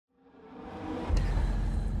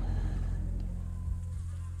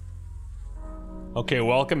Okay,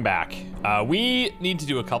 welcome back. We need to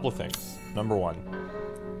do a couple of things. Number one,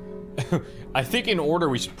 I think in order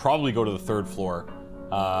we should probably go to the 3rd floor,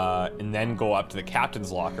 and then go up to the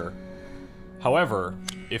captain's locker. However,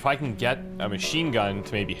 if I can get a machine gun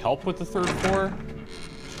to maybe help with the 3rd floor,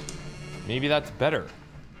 maybe that's better.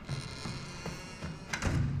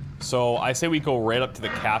 So I say we go right up to the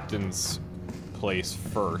captain's place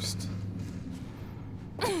first.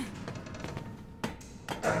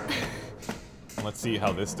 Let's see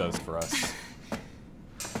how this does for us.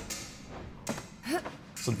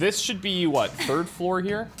 So this should be, what, 3rd floor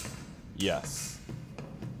here? Yes.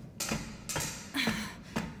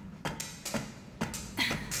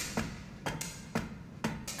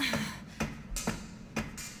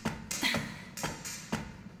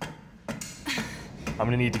 I'm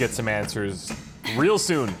gonna need to get some answers real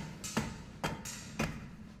soon.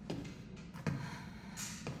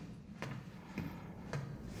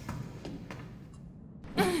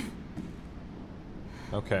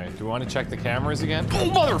 Okay, do we want to check the cameras again? Oh,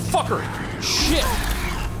 motherfucker! Shit!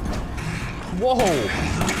 Whoa!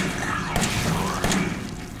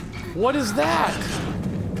 What is that?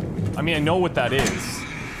 I mean, I know what that is.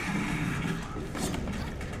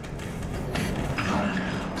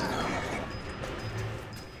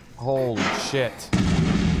 Holy shit.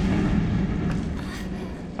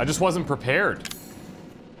 I just wasn't prepared.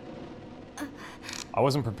 I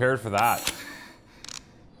wasn't prepared for that.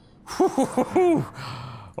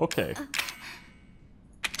 Okay.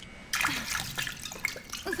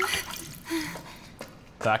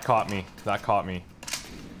 That caught me. That caught me.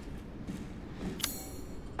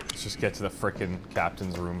 Let's just get to the frickin'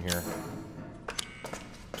 captain's room here.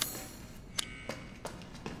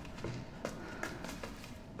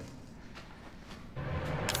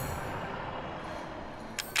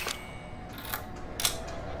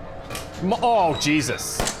 Oh,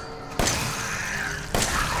 Jesus.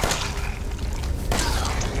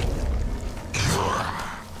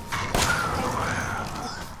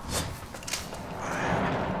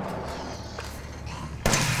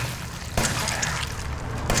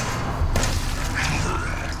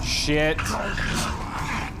 Shit.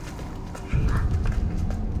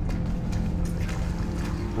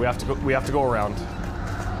 We have to go around.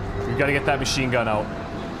 We've got to get that machine gun out.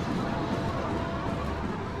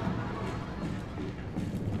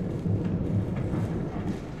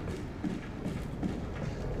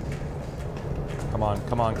 Come on,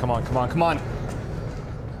 come on, come on, come on, come on.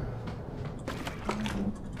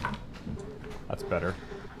 That's better.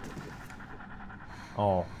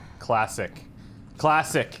 Oh, classic.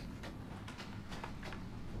 Classic.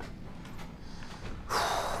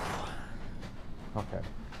 Okay.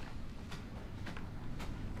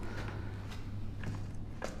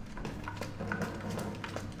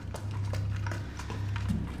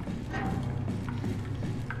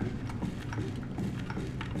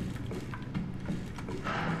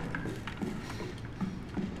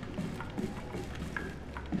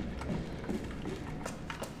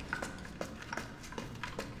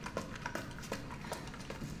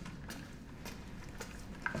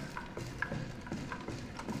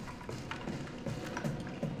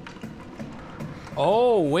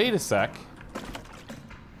 Oh, wait a sec.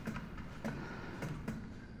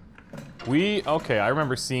 Okay, I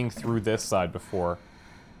remember seeing through this side before.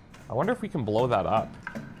 I wonder if we can blow that up.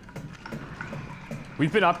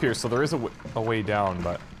 We've been up here, so there is a way down,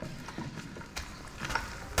 but...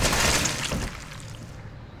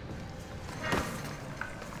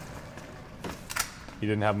 He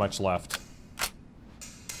didn't have much left.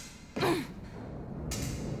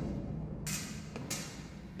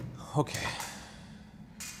 Okay.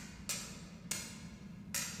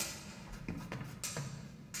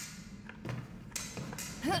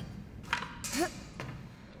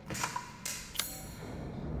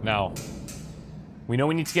 Now, we know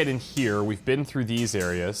we need to get in here. We've been through these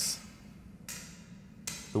areas.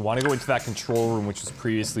 We want to go into that control room, which was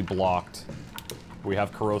previously blocked. We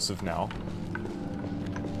have corrosive now.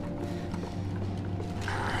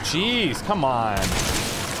 Jeez, come on.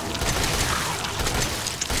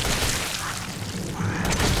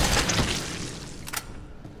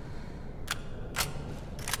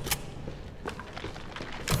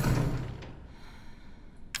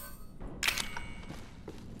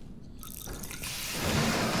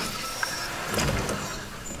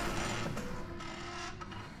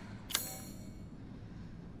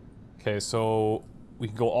 Okay, so we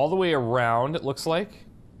can go all the way around, it looks like.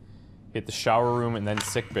 Hit the shower room and then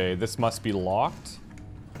sick bay. This must be locked.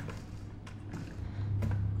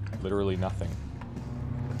 Literally nothing.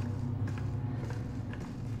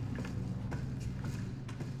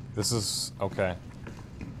 This is... okay.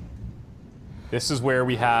 This is where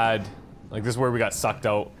we had... Like, this is where we got sucked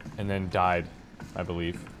out and then died, I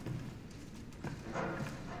believe.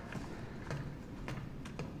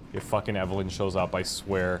 If fucking Evelyn shows up, I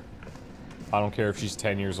swear. I don't care if she's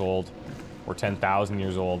 10 years old or 10,000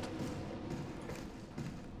 years old.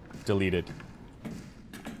 Deleted.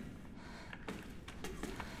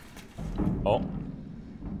 Oh.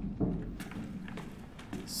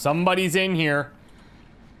 Somebody's in here.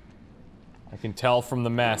 I can tell from the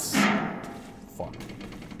mess. Fuck.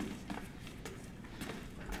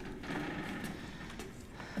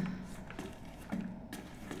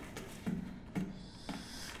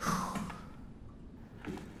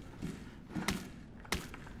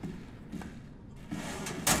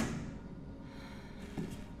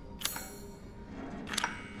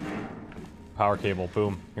 Power cable,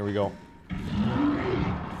 boom. Here we go.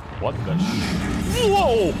 What the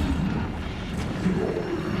Whoa!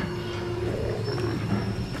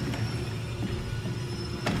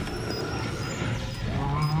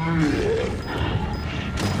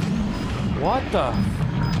 What the?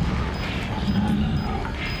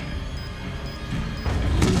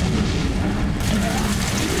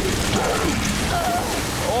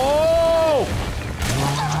 Oh!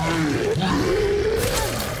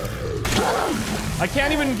 I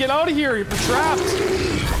can't even get out of here. You're trapped.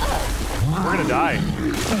 We're gonna die.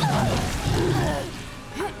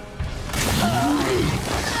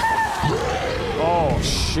 Oh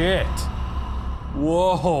shit.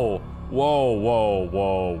 Whoa. Whoa, whoa,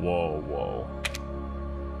 whoa, whoa, whoa.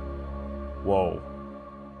 Whoa.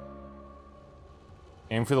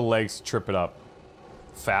 Aim for the legs, trip it up.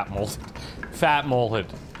 Fat molded. Fat molded.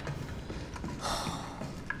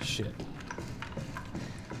 Shit.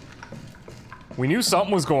 We knew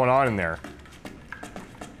something was going on in there.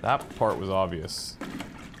 That part was obvious.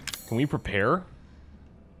 Can we prepare?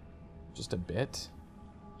 Just a bit?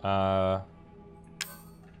 Can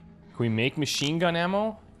we make machine gun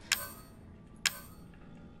ammo?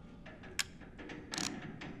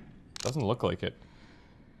 Doesn't look like it.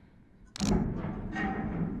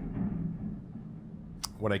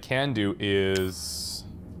 What I can do is...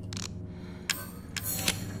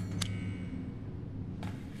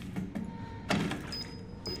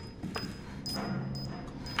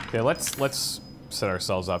 Okay, let's set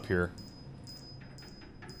ourselves up here.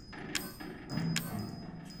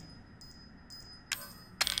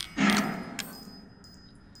 I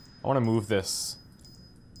want to move this.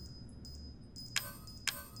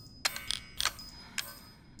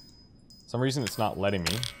 For some reason it's not letting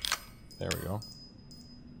me. There we go.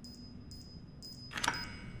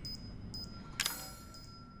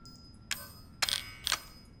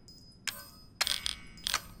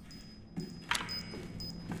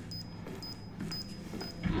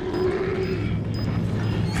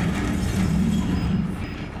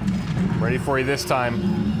 Ready for you this time.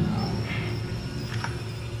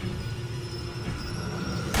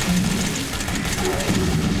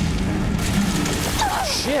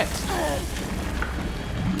 Shit.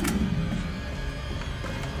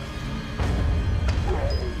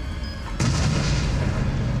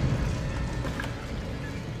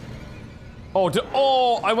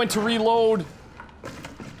 Oh, I went to reload.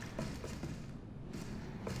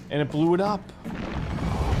 And it blew it up.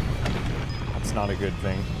 That's not a good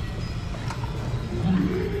thing.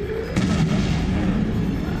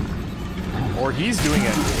 Or he's doing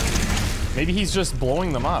it. Maybe he's just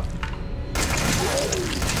blowing them up.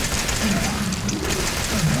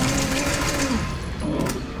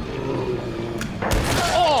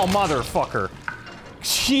 Oh, motherfucker.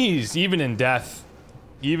 Jeez, even in death.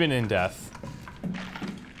 Even in death.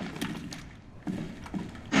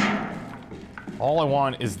 All I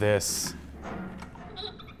want is this.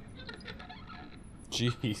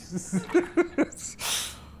 Jeez.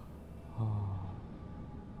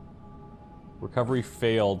 Recovery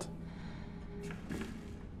failed.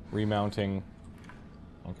 Remounting.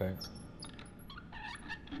 Okay.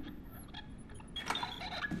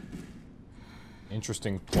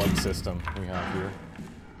 Interesting plug system we have here.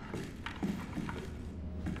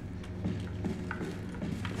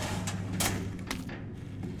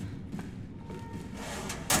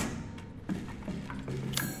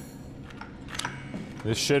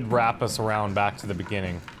 This should wrap us around back to the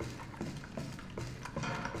beginning.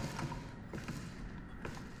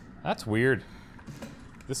 That's weird.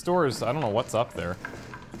 This door is... I don't know what's up there.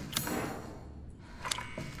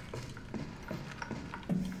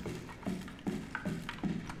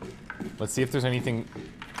 Let's see if there's anything...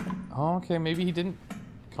 Oh, okay, maybe he didn't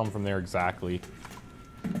come from there exactly.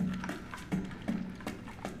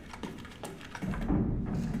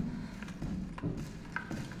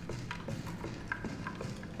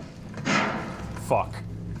 fuck.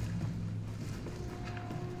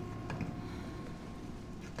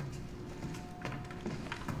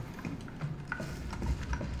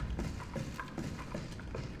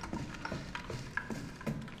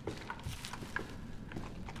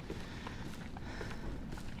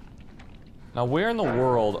 Now, where in the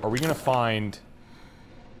world are we gonna find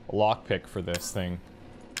a lockpick for this thing?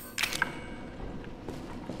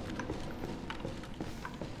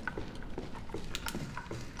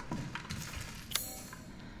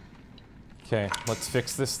 Okay, let's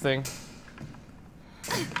fix this thing.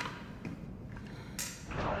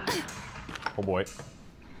 Oh boy.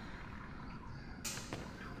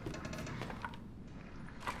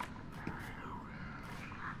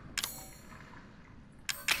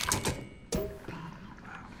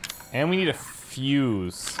 And we need a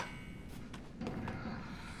fuse.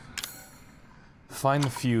 Find the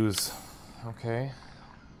fuse. Okay.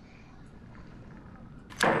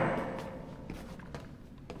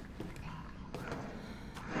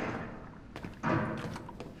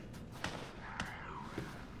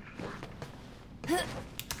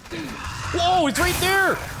 Whoa, it's right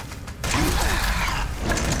there!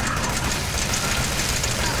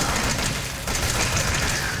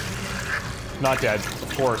 Not dead,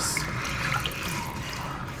 of course.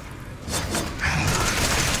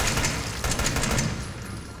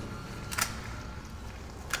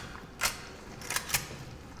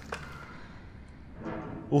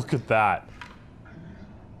 Look at that.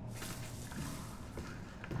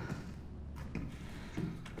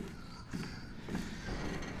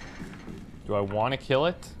 Do I want to kill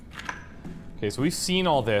it? Okay, so we've seen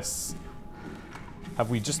all this. Have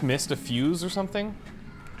we just missed a fuse or something?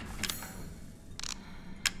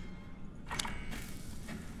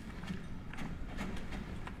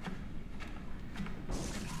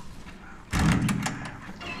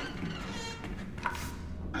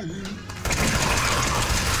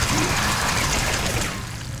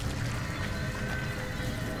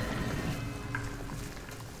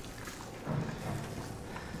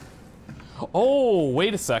 Oh,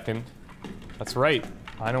 wait a second. That's right.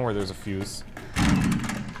 I know where there's a fuse.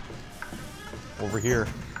 Over here.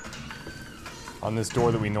 On this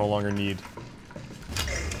door that we no longer need.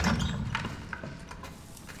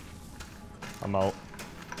 I'm out.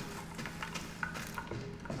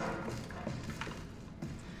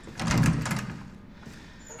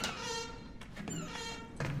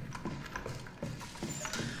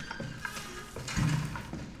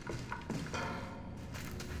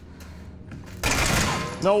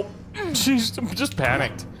 Nope. She's just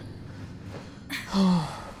panicked. And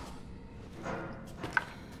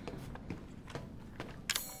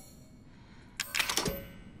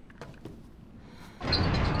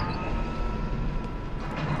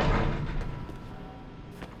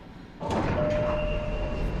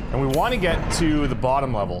we want to get to the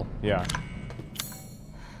bottom level. Yeah.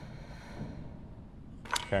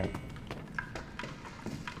 Okay.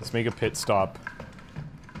 Let's make a pit stop.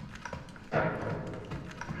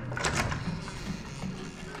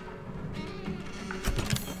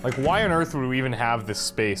 Like, why on earth would we even have this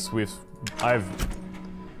space? I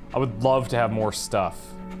would love to have more stuff.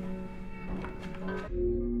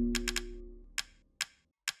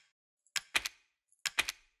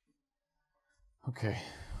 Okay.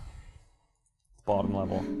 Bottom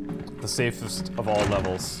level. The safest of all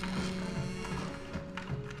levels.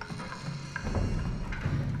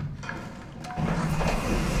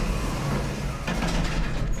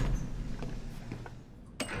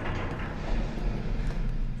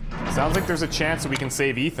 Sounds like there's a chance that we can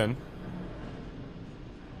save Ethan.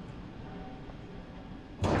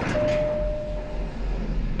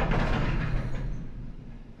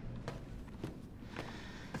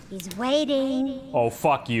 He's waiting. Oh,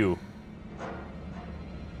 fuck you.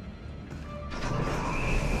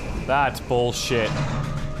 That's bullshit.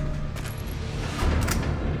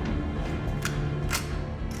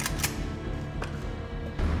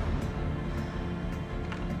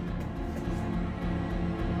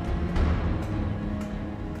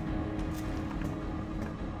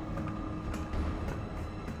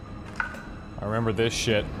 I remember this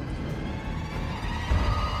shit.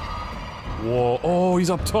 Whoa, oh, he's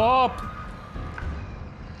up top!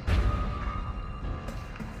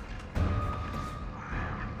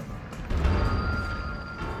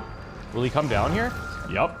 Will he come down here?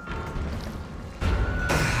 Yup.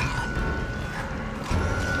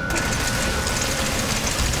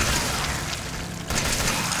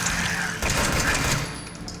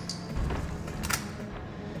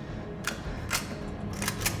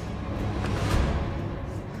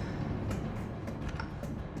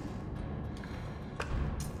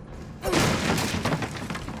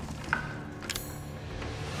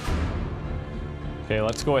 Okay,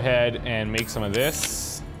 let's go ahead and make some of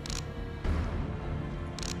this.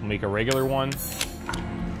 Make a regular one.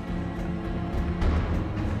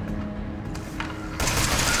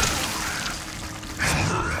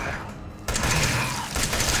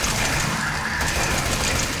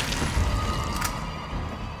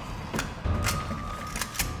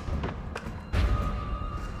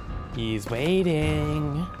 He's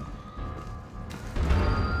waiting.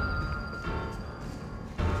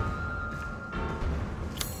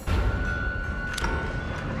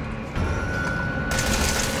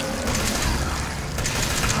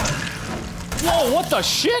 Whoa, what the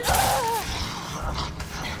shit?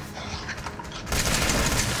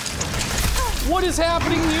 What is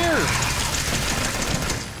happening here?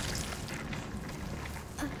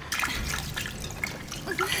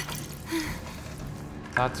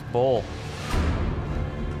 That's bull.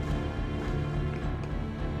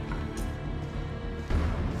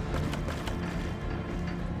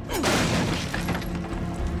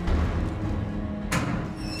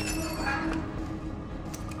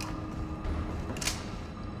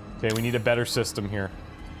 Okay, we need a better system here.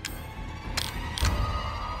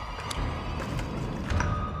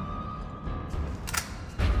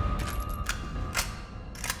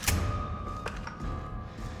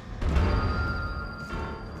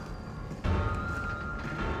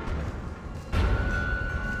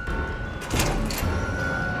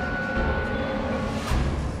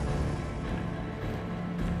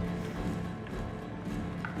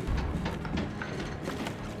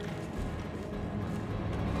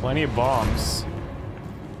 Plenty of bombs.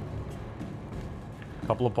 A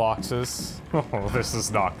couple of boxes. Oh, this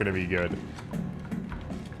is not gonna be good.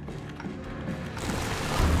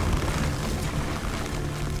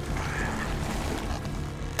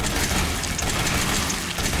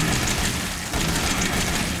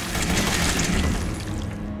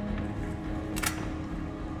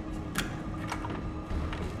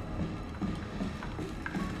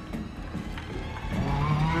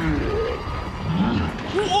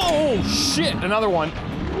 Whoa, shit, another one.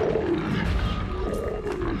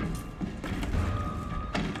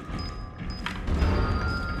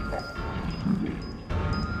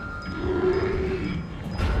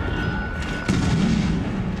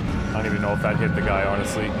 I don't even know if that hit the guy,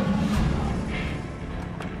 honestly.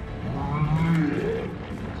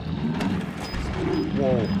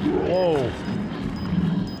 Whoa, whoa.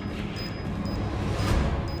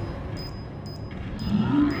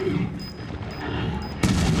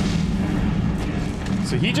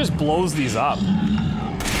 So he just blows these up.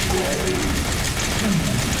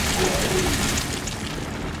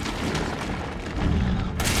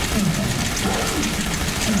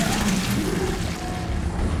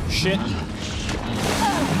 Shit.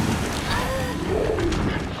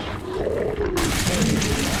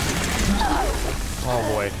 Oh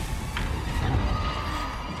boy.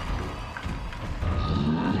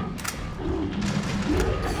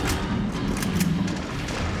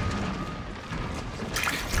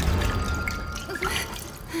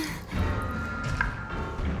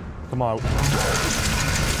 Come on.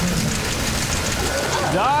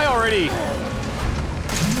 Die already!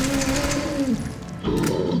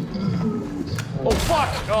 Oh fuck!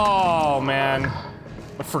 Oh man.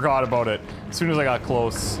 I forgot about it. As soon as I got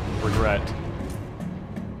close. Regret.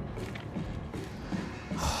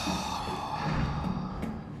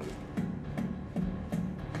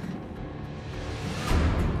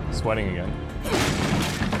 Sweating again.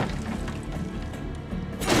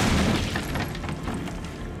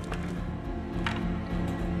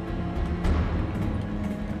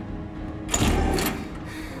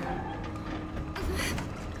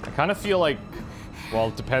 I kind of feel like, well,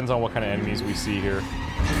 it depends on what kind of enemies we see here.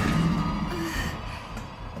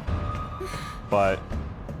 But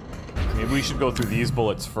maybe we should go through these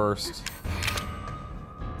bullets first.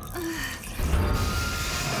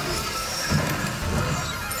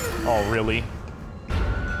 Oh, really?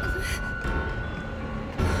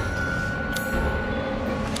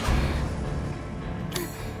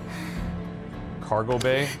 Cargo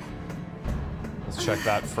bay? Let's check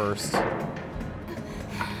that first.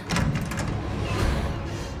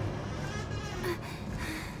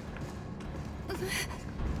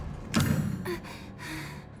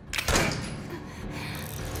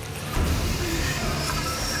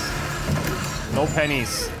 No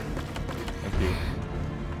pennies. Thank you.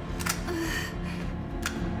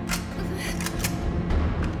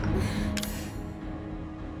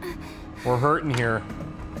 We're hurting here.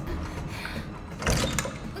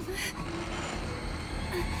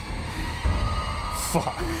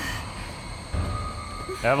 Fuck.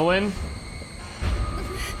 Evelyn?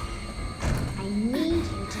 I need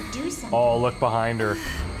you to do something. Oh, look behind her.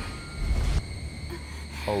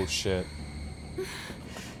 Oh, shit.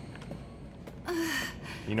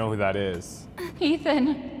 You know who that is.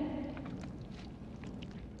 Ethan.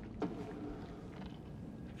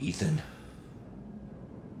 Ethan?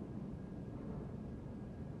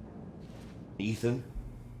 Ethan?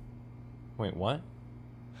 Wait, what?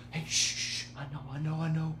 Hey, shh. I know.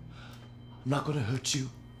 I'm not gonna hurt you.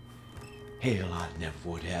 Hell, I never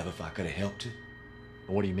would have if I could have helped it.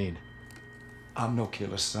 What do you mean? I'm no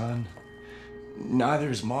killer, son. Neither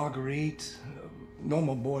is Marguerite, nor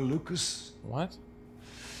my boy Lucas, What?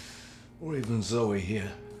 or even Zoe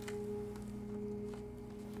here.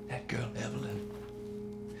 That girl, Evelyn,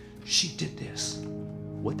 she did this.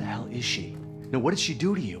 What the hell is she? No, what did she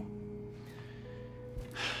do to you?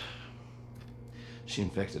 She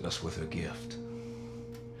infected us with her gift.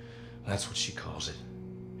 That's what she calls it.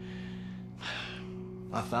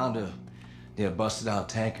 I found her near a busted out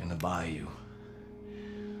tank in the bayou.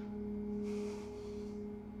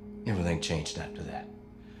 Everything changed after that.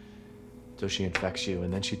 So she infects you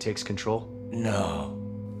and then she takes control? No.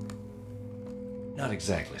 Not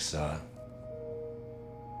exactly, son.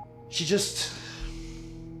 She just...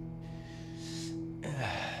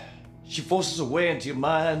 She forces her way into your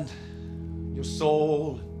mind, your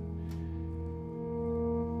soul.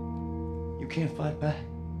 You can't fight back.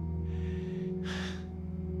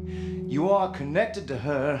 You are connected to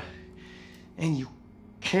her, and you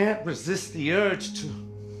can't resist the urge to...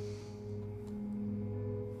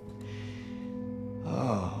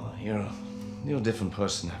 Oh, you're a different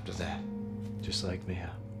person after that. Just like Mia.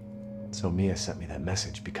 So Mia sent me that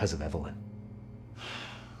message because of Evelyn.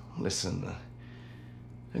 Listen,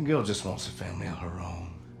 the girl just wants a family of her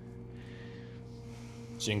own.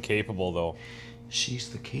 She's incapable, though. She's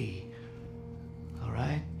the key. All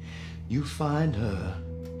right? You find her,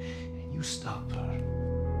 and you stop her.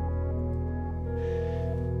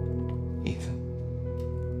 Ethan.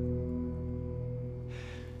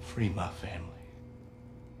 Free my family.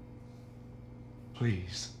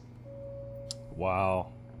 Please.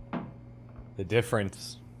 Wow. The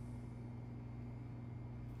difference.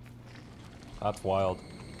 That's wild.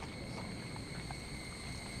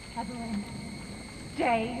 Evelyn,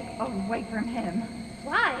 stay away from him.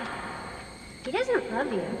 Why? He doesn't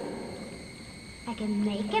love you. I can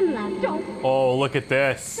make him love you. Don't, Oh, look at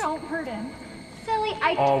this. don't hurt him. Silly,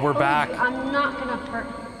 I Oh, we're told back. you I'm not gonna hurt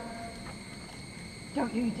him.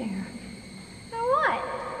 Don't you dare. So what?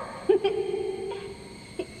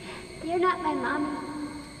 You're not my mommy.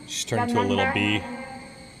 She's turned into a little Remember? bee.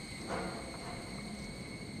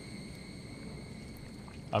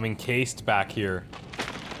 I'm encased back here.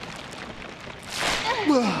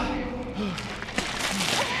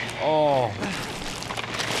 Oh.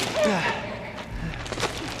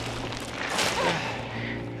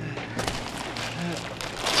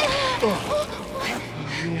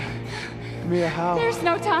 Mia, how? There's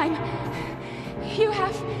no time. You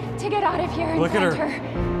have to get out of here and Look at find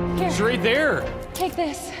her. Here, She's right there. take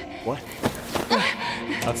this. What?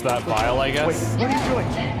 That's that vial, I Wait, guess. what are you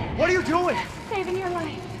doing? What are you doing? Saving your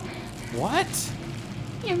life. What?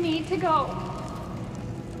 You need to go.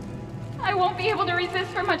 I won't be able to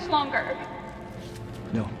resist for much longer.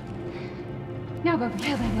 No, Now go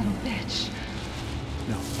kill that little bitch.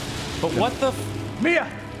 no. But what the Mia!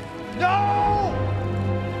 No!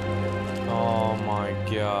 Oh my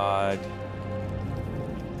god.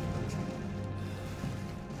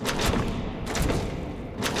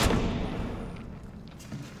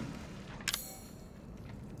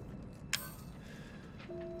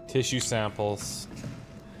 Tissue samples.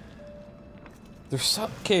 There's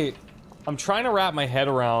some... Okay, I'm trying to wrap my head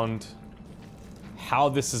around how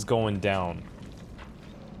this is going down.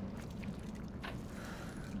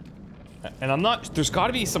 And I'm not... There's got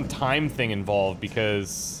to be some time thing involved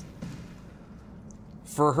because...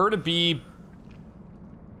 For her to be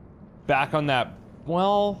back on that...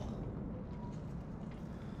 Well...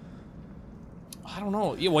 I don't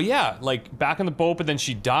know. Yeah, well, yeah, like, back on the boat, but then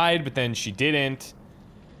she died, but then she didn't.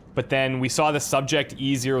 But then we saw the subject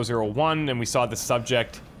E001, and we saw the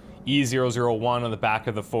subject E001 on the back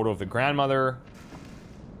of the photo of the grandmother.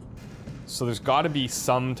 So there's got to be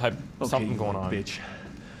some type, Okay, something you going little on. bitch.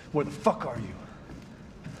 Where the fuck are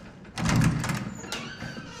you?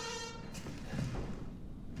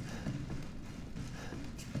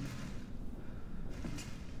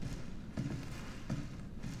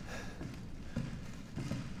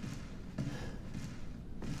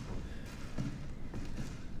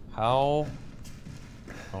 How?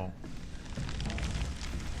 Oh.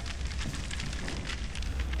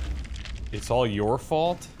 It's all your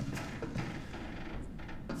fault?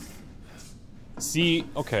 See,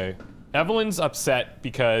 okay. Evelyn's upset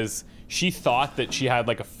because she thought that she had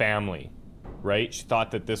like a family, right? She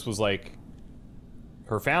thought that this was like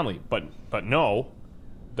her family, but no,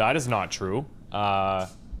 that is not true.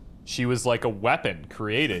 She was like a weapon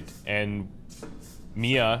created, and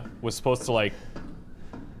Mia was supposed to like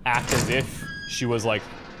act as if she was like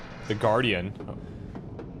the guardian.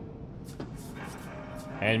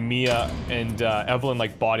 And Mia and Evelyn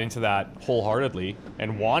like bought into that wholeheartedly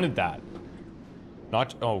and wanted that.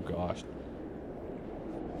 Not, oh gosh.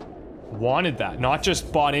 Wanted that. Not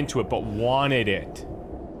just bought into it, but wanted it.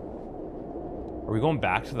 Are we going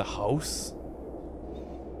back to the house?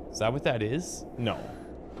 Is that what that is? No.